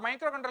போய் நான் ஒரு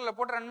மைக்ரோ கண்ட்ரோலர்ல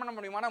போட்டு ரன் பண்ண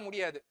முடியுமானா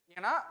முடியாது.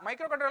 ஏன்னா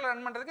மைக்ரோ கண்ட்ரோலர்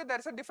ரன் பண்றதுக்கு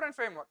there is a different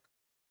framework.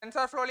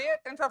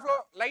 TensorFlow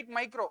Lite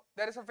Micro,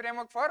 there is a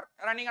framework for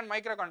running on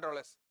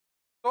microcontrollers.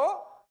 So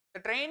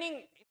the training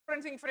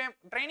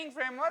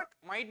framework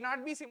might not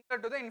be similar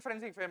to the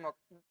inferencing framework.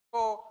 So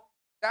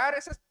there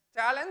is a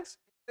challenge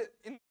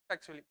in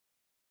actually.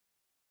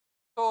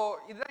 So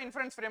this is the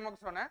inference framework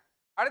சொன்னேன்.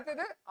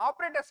 அடுத்தது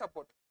operator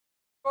support.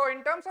 So in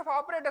terms of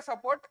operator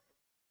support,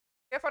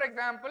 say for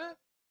example,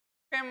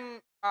 if I'm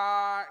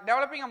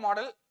developing a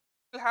model,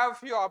 it will have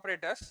few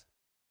operators,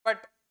 but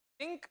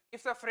think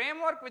if the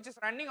framework which is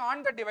running on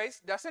the device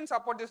doesn't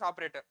support this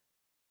operator.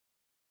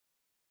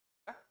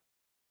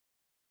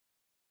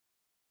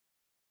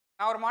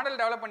 நான் ஒரு model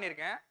develop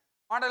பண்ணியிருக்கேன்,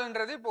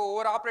 மாடல்ன்றது இப்போ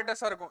ஒவ்வொரு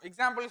ஆப்ரேட்டர்ஸாக இருக்கும்.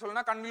 Example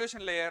சொல்லணும்னா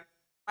convolution layer,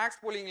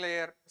 maths pooling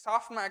layer,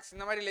 soft maths,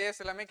 இந்த மாதிரி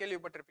layers எல்லாமே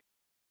கேள்விப்பட்டிருப்பீங்க.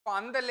 இப்போ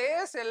அந்த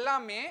லேயர்ஸ்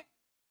எல்லாமே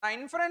நான்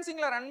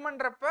இன்ஃபரன்சிங்ல ரன்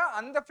பண்றப்ப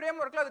அந்த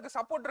ஃப்ரேம்வொர்க்ல அதுக்கு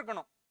சப்போர்ட்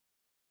இருக்கணும்.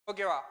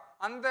 ஓகேவா?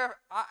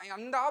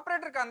 அந்த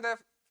ஆப்ரேட்டருக்கு அந்த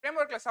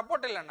ஃப்ரேம்வொர்க்ல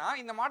சப்போர்ட் இல்லைன்னா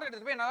இந்த மாடல்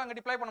எடுத்து போய் என்னால் அங்கே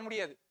டிப்ளாய் பண்ண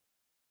முடியாது.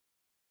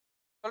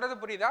 சொல்றது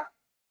புரியுதா?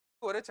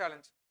 ஒரு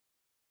challenge.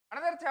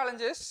 Another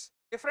challenge is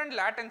different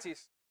latencies.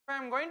 If I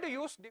am going to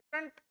use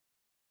different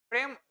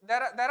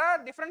there are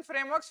different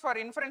frameworks for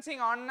inferencing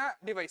on a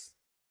device.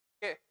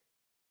 Okay.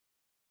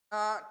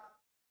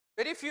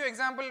 Very few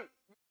example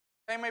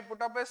I might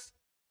put up is,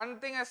 one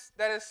thing is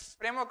there is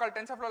framework called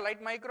TensorFlow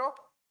Lite Micro.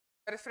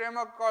 There is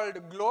framework called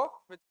Glow,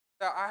 which is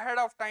the ahead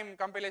of time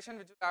compilation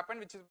which will happen,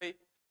 which is by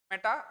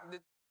Meta.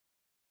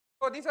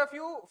 So these are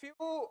few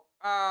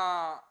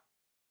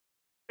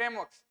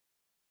frameworks.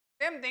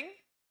 Same thing,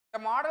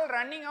 the model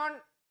running on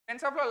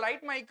TensorFlow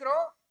Lite Micro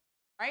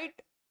might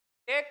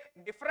take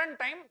different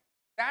time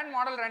than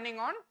model running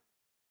on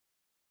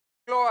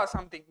Glow or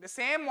something. The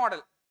same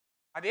model,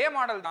 அதே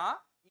model தான்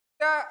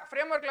இந்த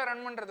ஃப்ரேம்வொர்க்ல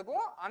run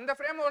பண்றதுக்கும் அந்த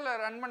ஃப்ரேம்வொர்க்ல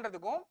run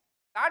பண்றதுக்கும்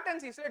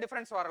லேட்டன்சிஸ்ல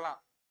difference வரலாம்.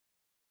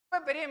 இப்போ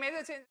பெரிய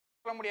major change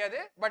சொல்ல முடியாது,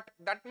 but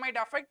that might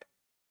affect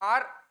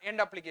R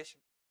end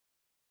application.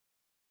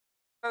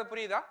 அது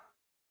புரியுதா?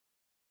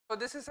 So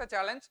this is a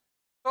challenge.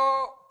 So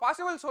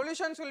possible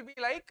solutions will be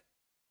like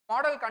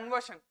model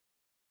conversion.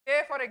 Say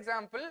for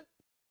example,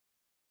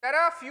 there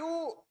are few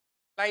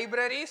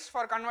libraries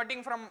for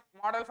converting from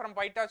model from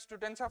PyTorch to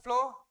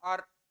TensorFlow, or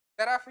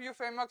there are few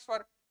frameworks for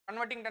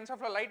converting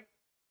TensorFlow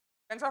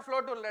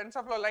to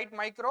TensorFlow Lite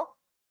Micro.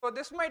 So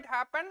this might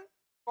happen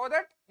so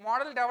that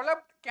model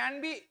developed can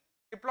be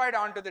deployed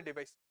onto the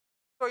device.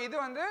 So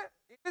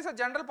it is a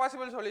general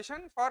possible solution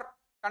for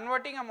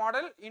converting a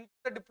model into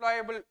the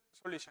deployable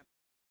solution.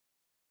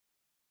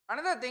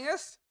 Another thing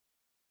is,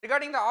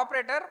 regarding the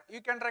operator,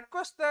 you can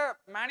request the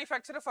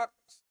manufacturer for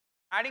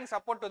adding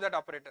support to that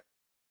operator.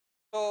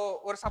 So,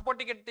 or support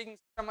ticketing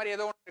system மாதிரி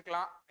ஏதோ ஒன்று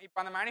இருக்கலாம். இப்போ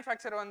அந்த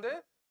manufacturer வந்து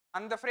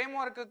அந்த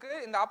framework-க்கு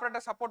இந்த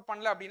operator support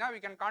பண்ணல அப்படின்னா,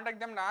 we can contact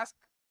them and ask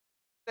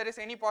if there is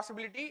any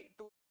possibility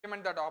to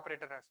implement that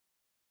operator as well.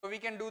 So, we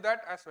can do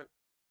that as well.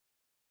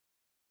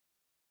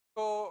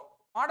 So,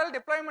 model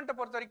deployment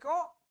பொறுத்த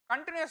வரைக்கும்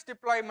continuous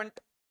deployment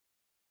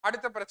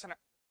அடுத்த பிரச்சனை.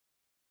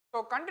 So,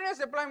 continuous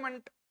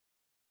deployment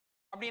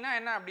அப்படின்னா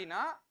என்ன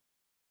அப்படின்னா,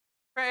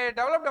 if I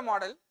developed a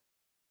model,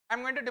 I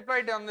am going to deploy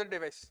it on the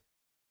device.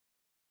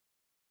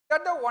 Is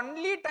that the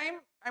only time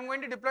I am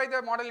going to deploy the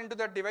model into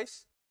that device?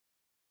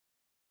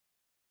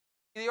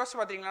 இது யோசிச்சு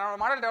பார்த்தீங்களா?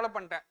 நான் model develop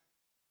பண்ணிட்டேன்,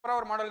 அப்புறம்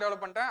ஒரு model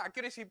develop பண்ணிட்டேன்,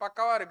 accuracy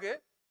பக்காவாக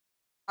இருக்குது.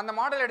 அந்த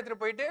மாடல்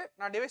எடுத்துகிட்டு போயிட்டு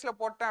நான் டிவைஸில்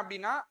போட்டேன்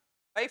அப்படின்னா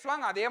லைஃப்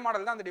லாங் அதே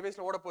மாடல் தான் அந்த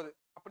டிவைஸில் ஓட போகுது.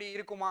 அப்படி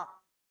இருக்குமா?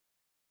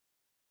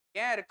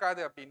 ஏன்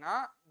இருக்காது அப்படின்னா,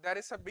 there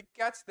is a big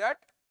catch that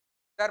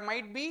there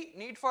might be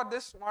need for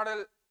this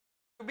model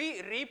to be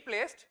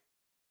replaced.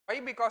 Why?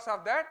 Because of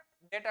that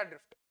data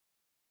drift.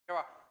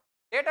 ஓகேவா?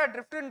 டேட்டா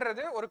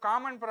ட்ரிஃப்ட்ன்றது ஒரு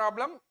common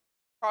problem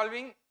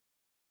solving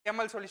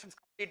ML solutions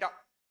கம்ப்ளீட்டாக.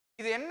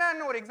 இது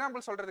என்னன்னு ஒரு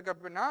எக்ஸாம்பிள் சொல்கிறதுக்கு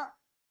அப்படின்னா,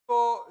 so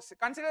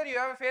consider you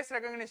have face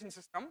recognition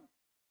system,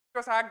 it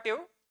was active,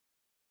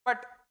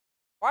 but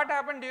what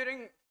happen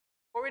during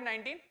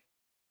COVID-19?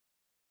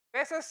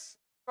 Faces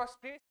was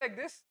placed like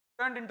this,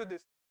 turned into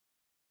this.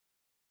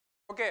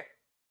 Okay,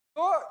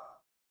 so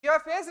your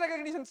face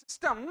recognition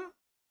system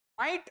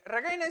might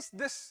recognize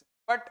this,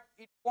 but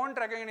it won't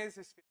recognize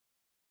this face.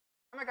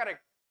 Am I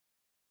correct?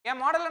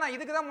 என் மாடலில் நான்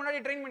இதுக்கு தான் முன்னாடி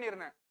train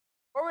பண்ணியிருந்தேன்.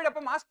 Covid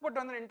அப்போ mask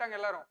போட்டு வந்து நின்ட்டாங்க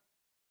எல்லாரும்.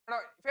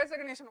 ஃபேஸ்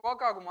ரெகக்னிஷன்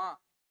ஒர்க் ஆகுமா?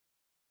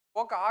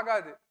 ஒர்க்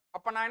ஆகாது.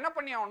 அப்போ நான் என்ன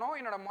பண்ணி ஆகணும்,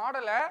 என்னோட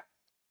மாடலை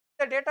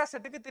இந்த டேட்டா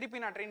செட்டுக்கு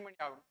திருப்பி நான் ட்ரெயின் பண்ணி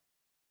ஆகணும்.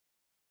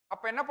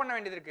 அப்போ என்ன பண்ண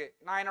வேண்டியது இருக்கு,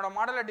 நான் என்னோட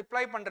மாடலை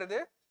டிப்ளாய் பண்ணுறது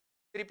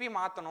திருப்பி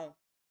மாற்றணும்.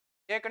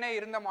 ஏற்கனவே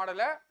இருந்த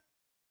மாடலை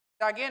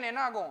அகெயின்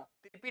என்ன ஆகும்,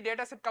 திருப்பி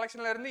டேட்டா செட்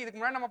கலெக்ஷன்ல இருந்து இதுக்கு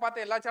முன்னாடி நம்ம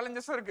பார்த்த எல்லா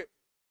சேலஞ்சஸும் இருக்கு.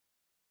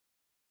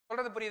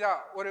 சொல்றது புரியுதா?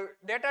 ஒரு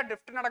டேட்டா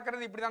ட்ரிஃப்ட்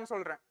நடக்கிறது இப்படி தான்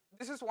சொல்றேன்.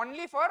 This is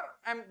only for,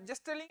 I am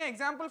just telling an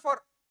example for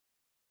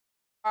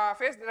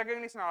face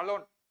recognition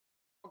alone.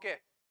 Okay.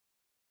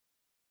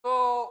 So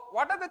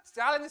what are the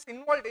challenges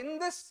involved in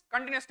this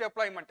continuous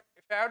deployment?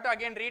 If I have to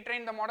again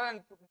retrain the model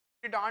and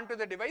put it onto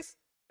the device,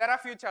 there are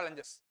few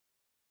challenges.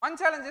 One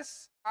challenge is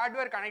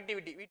hardware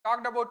connectivity. We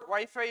talked about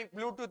Wi-Fi,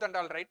 Bluetooth and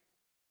all, right?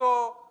 So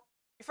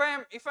if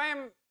I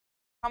am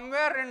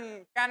somewhere in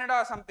Canada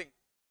or something,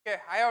 okay,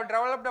 I have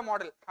developed a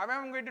model. How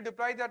am I going to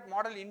deploy that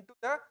model into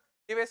the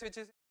device which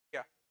is in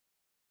India?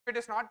 If it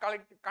is not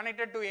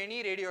connected to any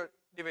radio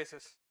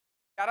devices,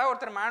 யாராவது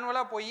ஒருத்தர்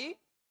மேனுவலாக போய்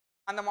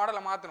அந்த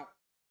மாடலை மாற்றணும்.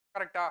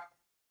 கரெக்டா?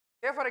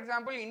 For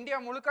example India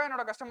முழுக்க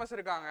என்னோட கஸ்டமர்ஸ்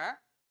இருக்காங்க,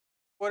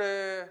 ஒரு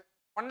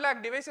 1 lakh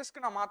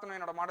டிவைசஸ்க்கு நான் மாற்றணும்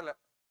என்னோட மாடலை.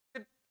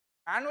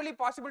 Manually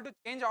possible to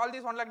change all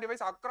these 1 lakh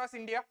device across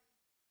India?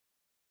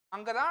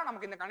 அங்கே தான்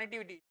நமக்கு இந்த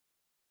connectivity.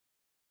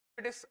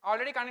 It is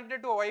already connected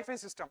to a Wi-Fi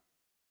system.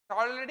 It's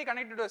already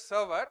connected to a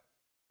server.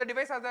 The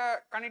device has the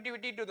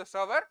connectivity to the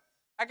server.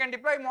 I can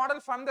deploy model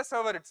from the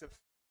server itself.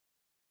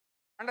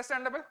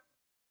 Understandable?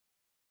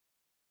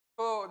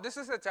 So this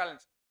is a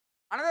challenge.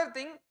 Another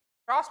thing,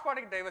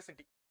 cross-product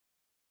diversity.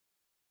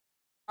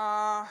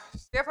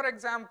 Say for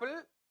example,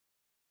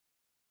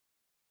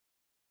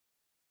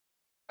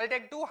 I'll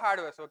take 2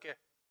 hardwares. Okay,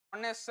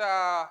 one is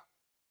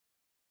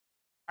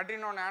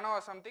Adreno Nano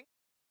or something.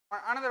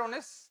 Another one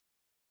is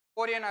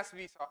Orion, as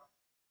we saw.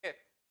 Okay.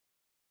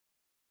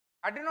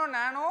 Adreno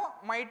Nano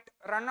might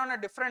run on a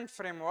different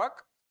framework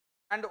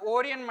and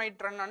Orion might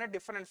run on a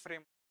different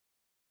framework.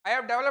 I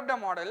have developed a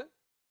model.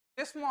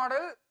 This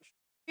model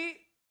should be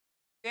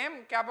same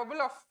capable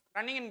of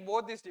running in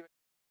both these devices.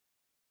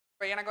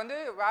 இப்போ எனக்கு வந்து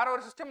வேற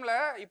ஒரு சிஸ்டமில்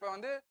இப்போ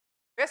வந்து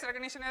face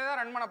ரெகக்னிஷனே தான்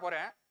run பண்ண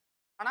போகிறேன்.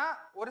 ஆனால்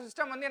ஒரு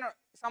சிஸ்டம் வந்து என்ன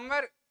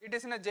சம்வேர் இட்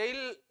இஸ் இன்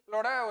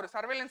ஜெயிலோட ஒரு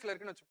சர்வேலன்ஸில்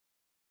இருக்குன்னு வச்சுக்கோங்க.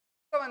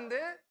 இப்போ வந்து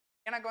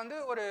எனக்கு வந்து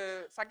ஒரு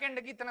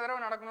செகண்டுக்கு இத்தனை தடவை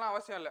நடக்கணும்லாம்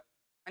அவசியம் இல்லை.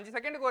 5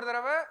 செகண்டுக்கு ஒரு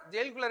தடவை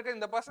ஜெயிலுக்குள்ளே இருக்க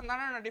இந்த பர்சன்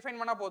தானே நான் டிஃபைன்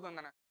பண்ணால் போதும்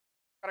தானே.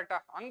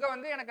 கரெக்டாக? அங்கே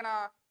வந்து எனக்கு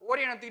நான்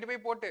ஓரியனை தூக்கிட்டு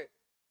போய் போட்டு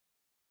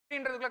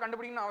அப்படின்றதுக்குள்ள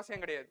கண்டுபிடிக்கணும்னு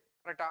அவசியம் கிடையாது.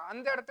 கரெக்டாக?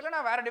 அந்த இடத்துல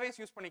நான் வேறு டிவைஸ்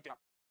யூஸ்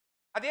பண்ணிக்கலாம்.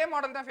 அதே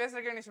மாடல் தான், ஃபேஸ்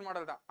ரெகக்னிஷன்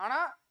மாடல் தான்.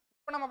 ஆனால்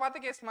இப்போ நம்ம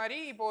பார்த்த கேஸ் மாதிரி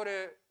இப்போ ஒரு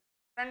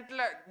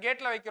ஃப்ரண்ட்டில்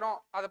கேட்டில் வைக்கிறோம்,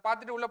 அதை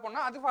பார்த்துட்டு உள்ளே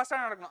போனால் அது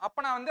ஃபாஸ்ட்டாக நடக்கணும். அப்போ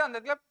நான் வந்து அந்த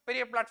இடத்துல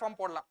பெரிய பிளாட்ஃபார்ம்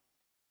போடலாம்.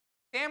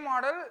 Same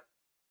model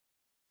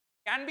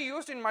can be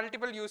used in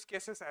multiple use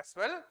cases as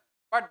well,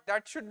 but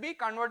that should be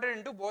converted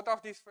into both of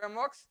these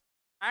frameworks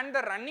and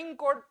the running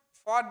code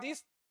for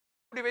these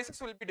devices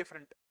will be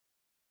different.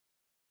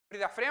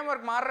 புரியுதா?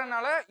 Framework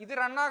மாறுறதுனால இது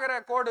run ஆகிற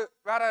கோடு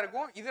வேற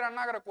இருக்கும், இது run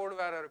ஆகிற கோடு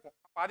வேற இருக்கும்.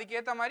 அப்போ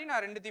அதுக்கேற்ற மாதிரி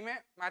நான் ரெண்டுத்தையுமே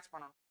மேட்ச்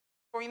பண்ணணும்.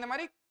 ஸோ இந்த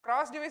மாதிரி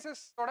cross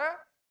டிவைசஸோட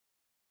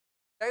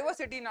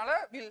டைவர்சிட்டினால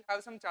will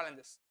have some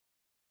challenges.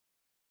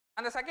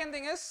 And the second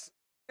thing is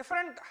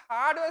different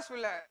hardwares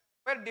will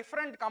require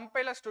different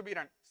compilers to be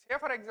run. Say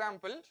for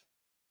example,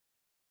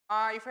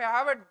 if I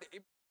have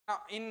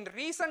in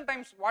recent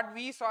times what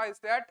we saw is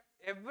that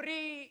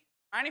every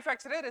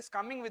manufacturer is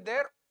coming with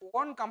their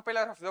own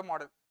compiler of the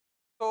model.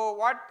 So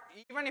what,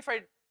 even if I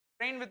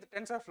train with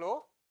TensorFlow,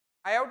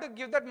 I have to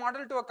give that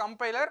model to a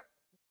compiler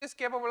which is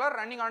capable of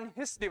running on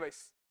his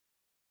device.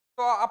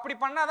 So அப்படி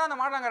பண்ணாதான் அந்த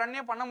model அங்க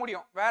ரன்னே பண்ண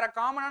முடியும். வேற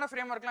காமனான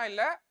ஃப்ரேம்வொர்க்லாம்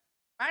இல்ல.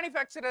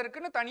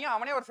 மேனுஃபேக்சரருக்குன்னு தனியா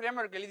அவனே ஒரு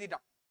ஃப்ரேம்வொர்க்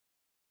எழுதிட்டான்.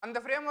 அந்த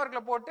ஃப்ரேம்வொர்க்ல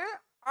போட்டு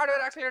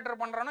ஹார்ட்வேர்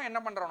ஆக்சிலரேட்டர் பண்றானோ என்ன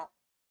பண்றானோ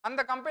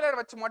அந்த கம்பைலர்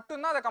வச்சு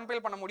மட்டும் தான் அதை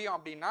கம்பைல் பண்ண முடியும்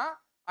அப்படின்னா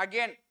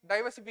அகைன்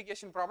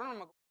டைவர்சிஃபிகேஷன் ப்ராப்ளம்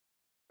நமக்கு.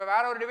 இப்போ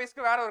வேற ஒரு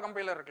டிவைஸ்க்கு வேற ஒரு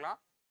கம்பைலர் இருக்கலாம்,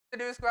 இந்த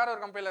டிவைஸ்க்கு வேற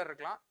ஒரு கம்பைலர்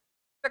இருக்கலாம்,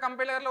 இந்த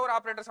கம்பைலர்ல ஒரு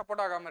ஆப்ரேட்டர்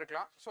சப்போர்ட் ஆகாம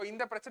இருக்கலாம். ஸோ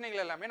இந்த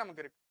பிரச்சனைகள் எல்லாமே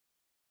நமக்கு இருக்கு.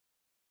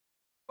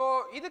 ஸோ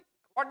இது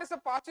what is the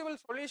possible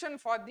solution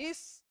for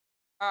these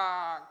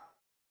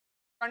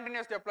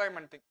continuous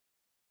deployment thing?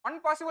 One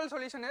possible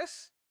solution is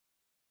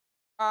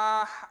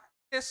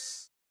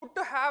good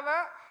to have a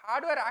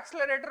hardware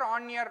accelerator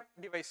on your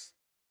device.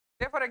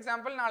 Say for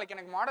example, நாளைக்கு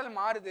எனக்கு மாடல்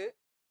மாறுது,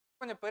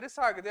 கொஞ்சம்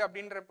பெருசாகுது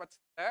அப்படின்ற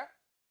பட்சத்தில்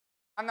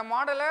அந்த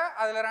மாடலை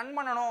அதில் ரன்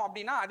பண்ணணும்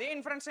அப்படின்னா அதே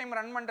இன்ஃபரன்ஸ் டைம்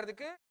ரன்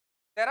பண்ணுறதுக்கு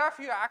there are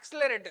few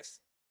accelerators.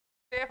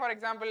 Say for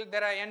example,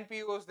 there are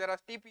NPUs, there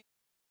are TPUs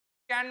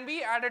can be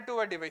added to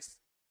a device.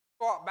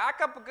 So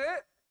பேக்கப்புக்கு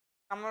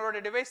நம்மளோட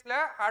டிவைஸில்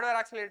ஹார்ட்வேர்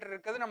ஆக்சிலேட்டர்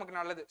இருக்கிறது நமக்கு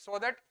நல்லது. So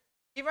that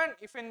even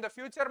if in the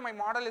future my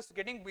model is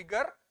getting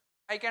figure,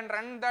 I can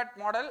run that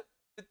model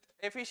with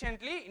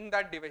efficiently in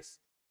that device.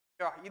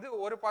 இது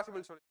ஒரு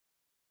possible solution.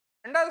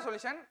 ரெண்டாவது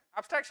solution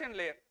abstraction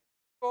layer.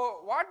 So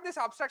what this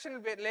abstraction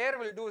layer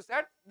will do is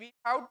that we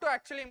have to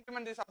actually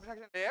implement this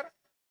abstraction layer.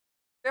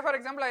 Say for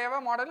example, I have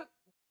a model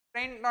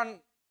trained on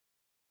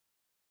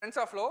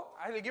TensorFlow.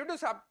 I will give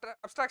this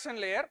abstraction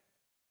layer.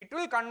 It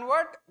will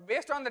convert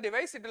based on the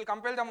device. It will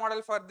compile the model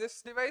for this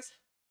device.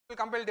 It will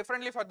compile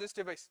differently for this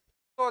device.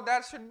 So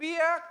there should be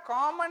a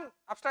common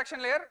abstraction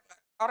layer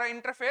or an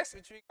interface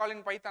which we call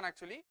in Python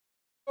actually.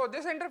 So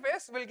this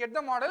interface will get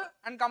the model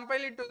and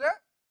compile it to the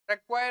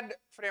required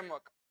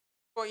framework.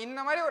 So இந்த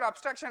மாதிரி ஒரு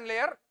abstraction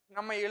layer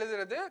நம்ம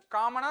எழுதுறது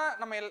காமனா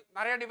நம்ம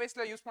நிறைய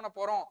டிவைஸ்ல use பண்ண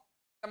போறோம்,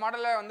 இந்த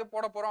மாடலை வந்து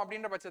போட போறோம்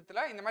அப்படின்ற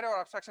பட்சத்தில் இந்த மாதிரி ஒரு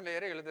அப்ஸ்ட்ராக்ஷன்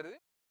லேயரை எழுதுறது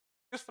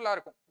யூஸ்ஃபுல்லாக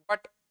இருக்கும்.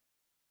 But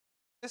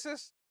this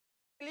is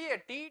really a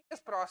tedious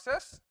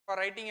process for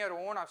writing your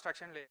own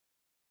abstraction layer.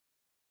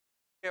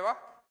 Okay,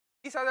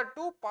 these are the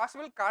two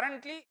possible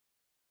currently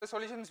the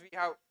solutions we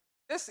have.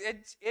 This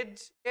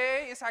edge A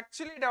is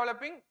actually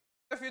developing.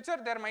 In the future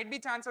there might be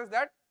chances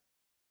that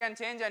you can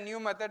change and new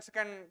methods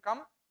can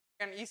come,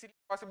 can easily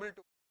possible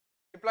to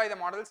deploy the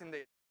models in the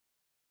edge.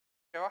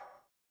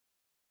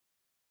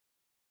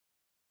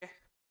 Okay,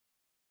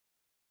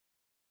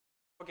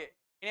 okay,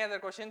 any other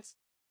questions?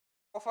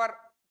 So far,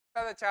 what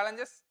are the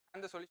challenges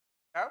and the solutions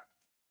we have?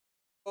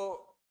 So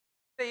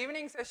the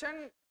evening session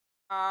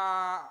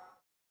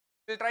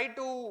we'll try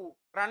to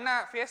run a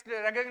face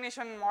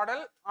recognition model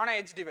on an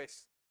edge device.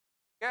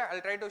 Okay,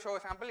 I'll try to show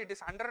a sample. It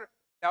is under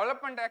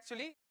development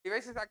actually.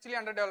 Device is actually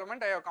under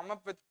development. I have come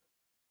up with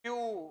few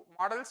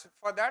models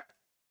for that.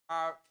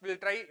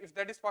 We'll try, if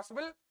that is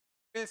possible,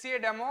 we'll see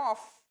a demo of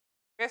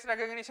face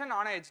recognition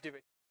on an edge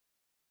device.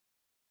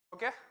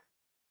 Okay,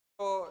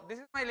 so this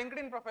is my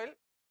LinkedIn profile.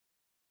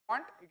 If you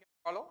want, you can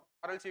follow,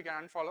 or else you can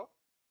unfollow.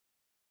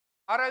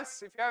 Or else,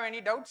 if you have any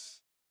doubts,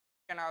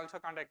 you can also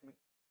contact me.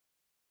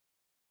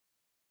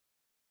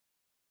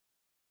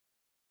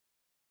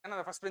 And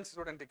the first bench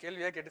student,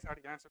 கேள்வியா கேட்டு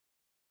சாடிக்கிறேன்.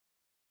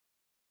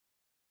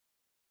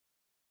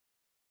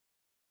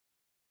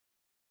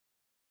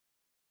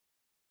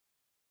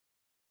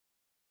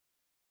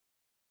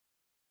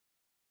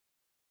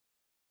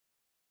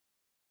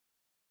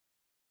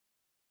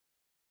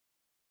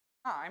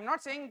 I'm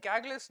not saying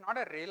Kaggle is not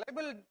a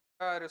reliable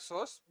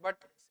resource, but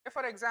say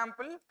for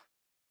example,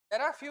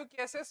 there are few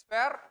cases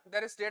where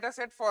there is data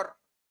set for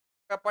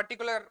a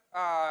particular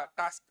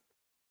task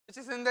which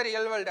is in the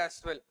real world as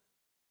well.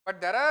 But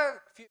there are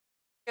few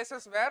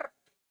cases where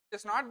it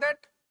is not that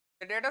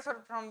the data set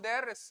from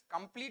there is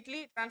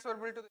completely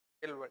transferable to the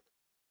real world.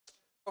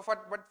 So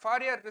but for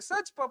your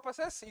research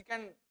purposes, you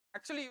can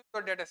actually use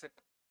your data set.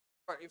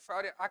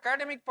 For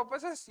academic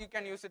purposes, you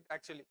can use it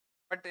actually.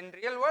 But in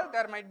real world,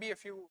 there might be a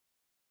few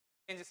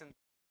changes in that.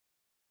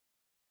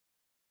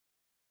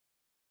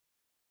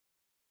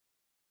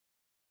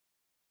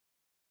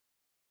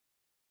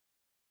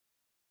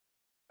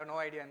 I have no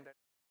idea in that.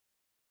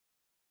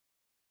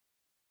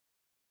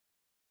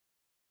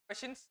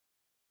 Questions?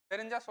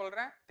 தெரிஞ்சா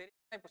சொல்றேன்,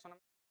 தெரியல இப்ப சொன்ன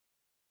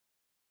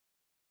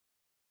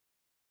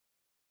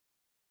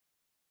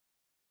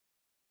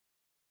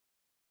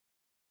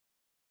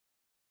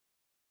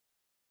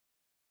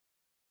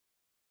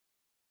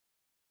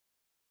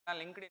நான்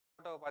LinkedIn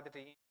போட்டோவை பார்த்துட்டு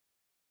இருக்கேன்.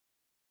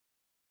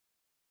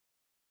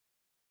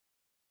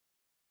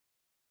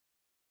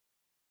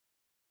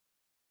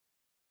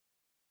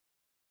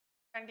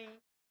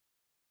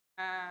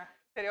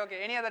 சரி, ஓகே.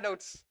 Any other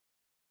doubts?